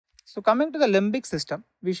So coming to the limbic system,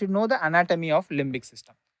 we should know the anatomy of limbic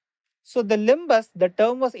system. So the limbus, the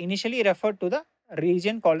term was initially referred to the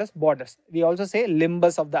region called as borders. We also say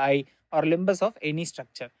limbus of the eye or limbus of any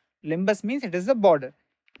structure. Limbus means it is the border.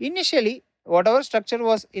 Initially, whatever structure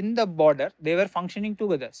was in the border, they were functioning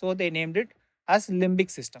together. So they named it as limbic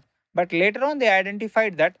system. But later on, they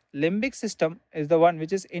identified that limbic system is the one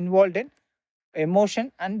which is involved in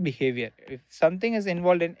emotion and behavior. If something is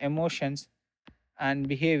involved in emotions and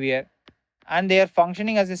behavior and they are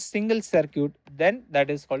functioning as a single circuit, then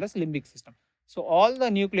that is called as limbic system. So all the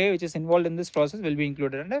nuclei which is involved in this process will be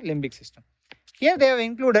included under limbic system. Here they have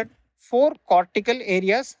included 4 cortical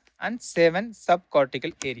areas and 7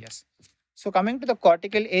 subcortical areas. So coming to the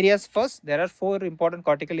cortical areas first, there are 4 important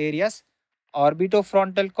cortical areas: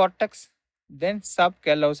 orbitofrontal cortex, then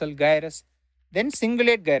subcallosal gyrus, then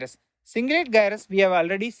cingulate gyrus. Cingulate gyrus, we have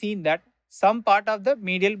already seen that some part of the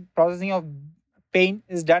medial processing of pain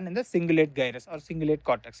is done in the cingulate gyrus or cingulate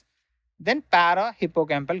cortex. Then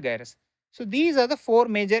para-hippocampal gyrus. So these are the 4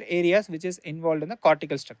 major areas which is involved in the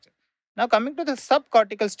cortical structure. Now coming to the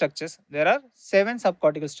subcortical structures, there are 7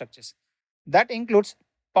 subcortical structures. That includes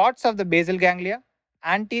parts of the basal ganglia,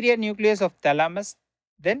 anterior nucleus of thalamus,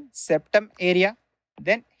 then septum area,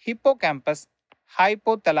 then hippocampus,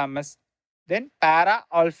 hypothalamus, then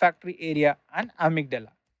para-olfactory area and amygdala.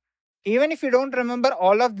 Even if you don't remember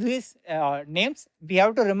all of these names, we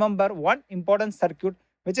have to remember one important circuit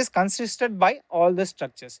which is consisted by all the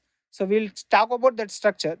structures. So we'll talk about that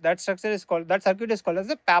structure. That circuit is called as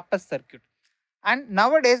the Papez circuit. And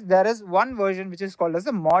nowadays there is one version which is called as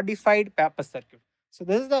the modified Papez circuit. So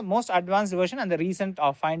this is the most advanced version and the recent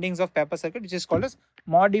findings of Papez circuit, which is called as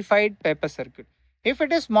modified Papez circuit. If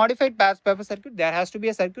it is modified Papez circuit, there has to be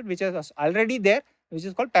a circuit which is already there, which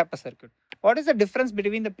is called Papez circuit. What is the difference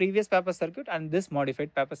between the previous Papez circuit and this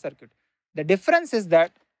modified Papez circuit? The difference is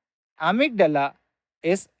that amygdala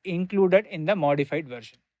is included in the modified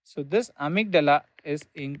version. So this amygdala is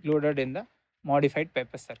included in the modified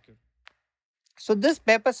Papez circuit. So this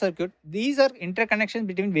Papez circuit, these are interconnections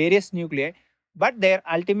between various nuclei, but their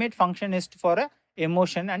ultimate function is for a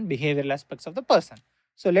emotion and behavioral aspects of the person.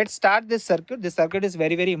 So let's start this circuit. This circuit is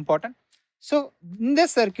very, very important. So in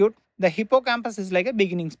this circuit, the hippocampus is like a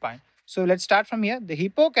beginning spine. So let's start from here. The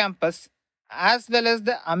hippocampus as well as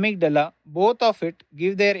the amygdala, both of it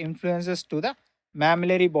give their influences to the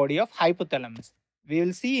mammillary body of hypothalamus. We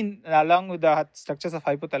will see along with the structures of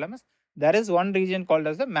hypothalamus, there is one region called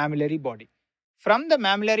as the mammillary body. From the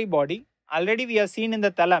mammillary body, already we have seen in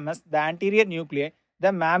the thalamus, the anterior nuclei, the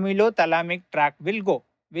mammillothalamic tract will go,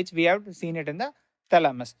 which we have seen it in the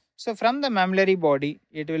thalamus. So from the mammillary body,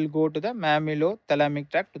 it will go to the mammillothalamic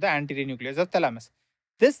tract to the anterior nucleus of thalamus.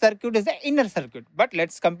 This circuit is the inner circuit, but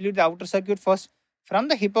let's complete the outer circuit first. From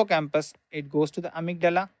the hippocampus, it goes to the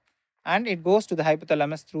amygdala and it goes to the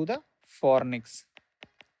hypothalamus through the fornix.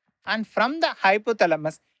 And from the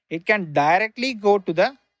hypothalamus, it can directly go to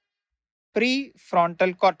the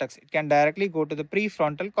prefrontal cortex. It can directly go to the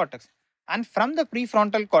prefrontal cortex. And from the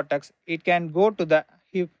prefrontal cortex, it can go to the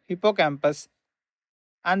hippocampus.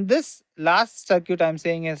 And this last circuit I am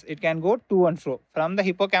saying is it can go to and fro. From the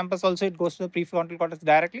hippocampus also it goes to the prefrontal cortex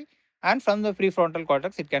directly, and from the prefrontal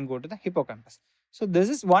cortex it can go to the hippocampus. So this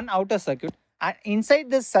is one outer circuit, and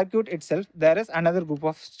inside this circuit itself there is another group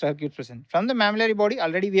of circuits present. From the mammillary body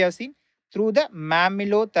already we have seen through the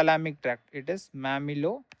mammillothalamic tract. It is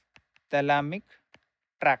mammillothalamic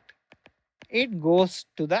tract. It goes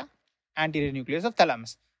to the anterior nucleus of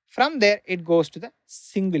thalamus. From there it goes to the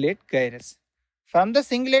cingulate gyrus. From the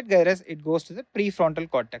cingulate gyrus, it goes to the prefrontal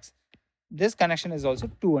cortex. This connection is also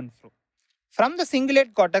to and fro. From the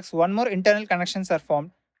cingulate cortex, one more internal connections are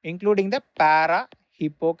formed, including the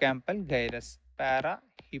para-hippocampal gyrus.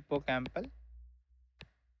 Para-hippocampal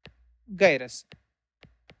gyrus.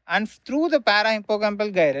 And through the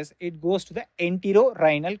para-hippocampal gyrus, it goes to the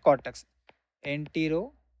entorhinal cortex.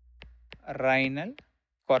 Entorhinal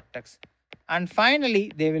cortex. And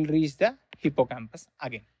finally, they will reach the hippocampus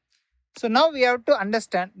again. So now we have to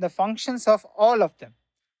understand the functions of all of them.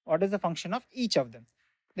 What is the function of each of them?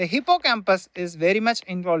 The hippocampus is very much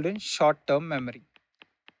involved in short-term memory.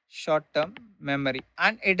 Short-term memory.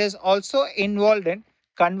 And it is also involved in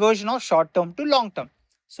conversion of short-term to long-term.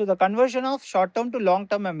 So the conversion of short-term to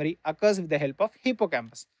long-term memory occurs with the help of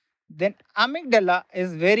hippocampus. Then amygdala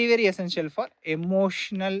is very, very essential for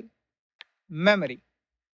emotional memory.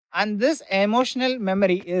 And this emotional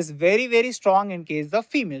memory is very, very strong in case of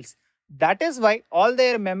females. That is why all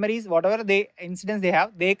their memories, whatever incidents they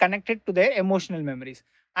have, they connect it to their emotional memories.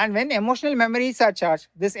 And when emotional memories are charged,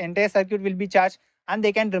 this entire circuit will be charged and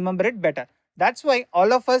they can remember it better. That's why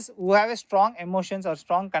all of us who have a strong emotions or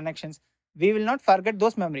strong connections, we will not forget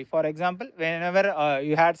those memory. For example, whenever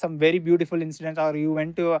you had some very beautiful incident, or you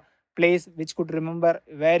went to a place which could remember,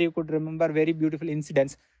 where you could remember very beautiful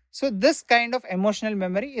incidents. So this kind of emotional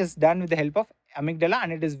memory is done with the help of amygdala,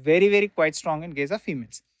 and it is very quite strong in case of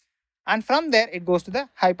females. And from there it goes to the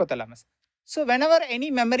hypothalamus. So whenever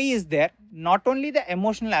any memory is there, not only the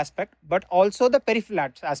emotional aspect but also the peripheral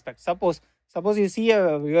aspect. Suppose you see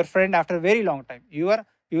your friend after a very long time, you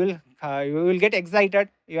will get excited,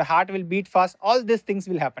 your heart will beat fast, all these things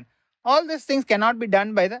will happen. All these things cannot be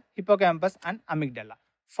done by the hippocampus and amygdala.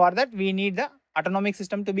 For that we need the autonomic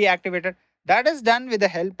system to be activated. That is done with the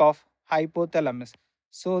help of hypothalamus.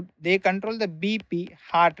 So they control the BP,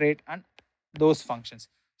 heart rate, and those functions.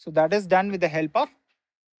 So that is done with the help of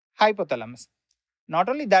hypothalamus. Not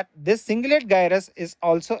only that, this cingulate gyrus is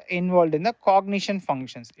also involved in the cognition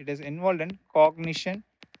functions. It is involved in cognition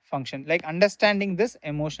function, like understanding this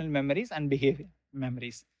emotional memories and behavior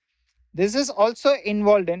memories. This is also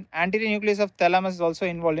involved in anterior nucleus of thalamus, is also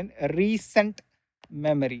involved in recent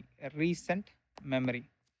memory.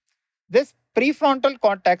 This prefrontal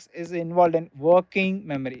cortex is involved in working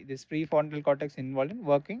memory.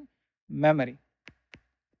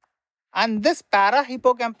 And this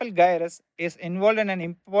parahippocampal gyrus is involved in an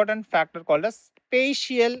important factor called as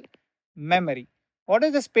spatial memory. What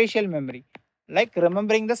is the spatial memory? Like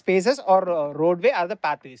remembering the spaces or roadway or the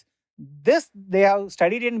pathways. This they have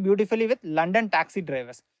studied in beautifully with London taxi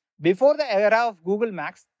drivers. Before the era of Google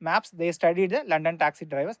Maps, they studied the London taxi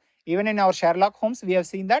drivers. Even in our Sherlock Holmes, we have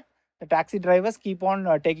seen that the taxi drivers keep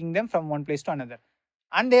on taking them from one place to another.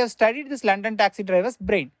 And they have studied this London taxi driver's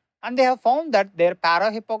brain. And they have found that their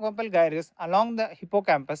parahippocampal gyrus along the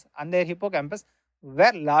hippocampus and their hippocampus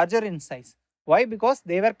were larger in size. Why? Because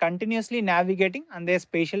they were continuously navigating and their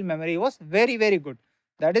spatial memory was very good.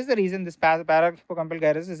 That is the reason this parahippocampal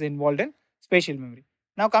gyrus is involved in spatial memory.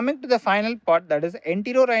 Now coming to the final part, that is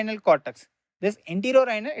entorhinal cortex. This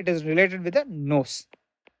entorhinal, it is related with the nose.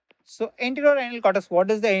 So entorhinal cortex,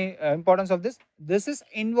 what is the importance of this? This is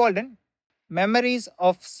involved in memories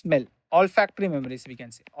of smell. Olfactory memories, we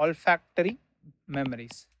can say. Olfactory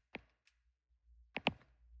memories.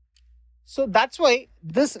 So that's why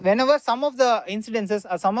this, whenever some of the incidences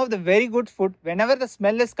or some of the very good food, whenever the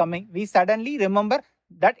smell is coming, we suddenly remember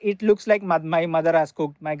that it looks like my mother has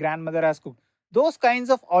cooked, my grandmother has cooked. Those kinds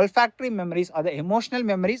of olfactory memories or the emotional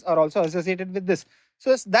memories are also associated with this.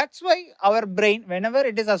 So that's why our brain, whenever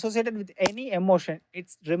it is associated with any emotion,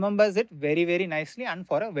 it remembers it very nicely and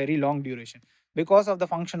for a very long duration, because of the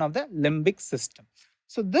function of the limbic system.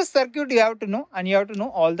 So this circuit you have to know, and you have to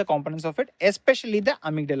know all the components of it, especially the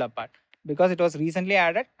amygdala part, because it was recently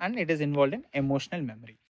added and it is involved in emotional memory.